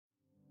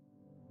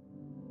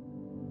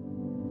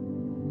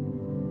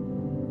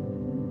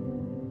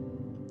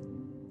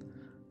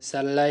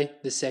Saturday,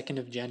 the 2nd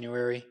of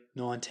January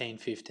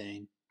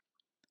 1915.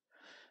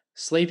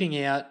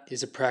 Sleeping out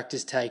is a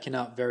practice taken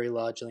up very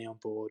largely on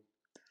board.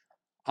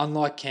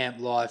 Unlike camp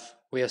life,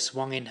 we are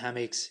swung in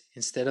hammocks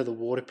instead of the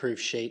waterproof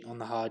sheet on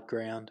the hard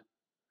ground.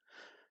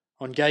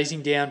 On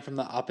gazing down from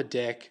the upper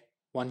deck,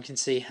 one can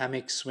see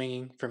hammocks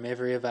swinging from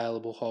every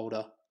available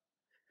holder.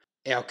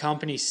 Our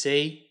Company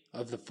C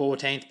of the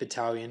 14th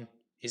Battalion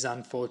is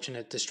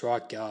unfortunate to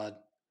strike guard.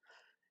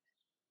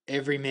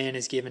 Every man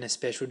is given a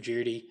special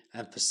duty,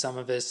 and for some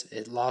of us,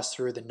 it lasts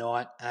through the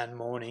night and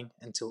morning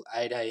until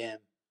 8 am.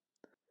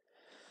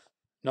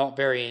 Not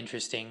very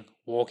interesting,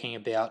 walking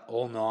about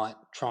all night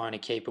trying to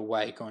keep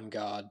awake on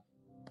guard.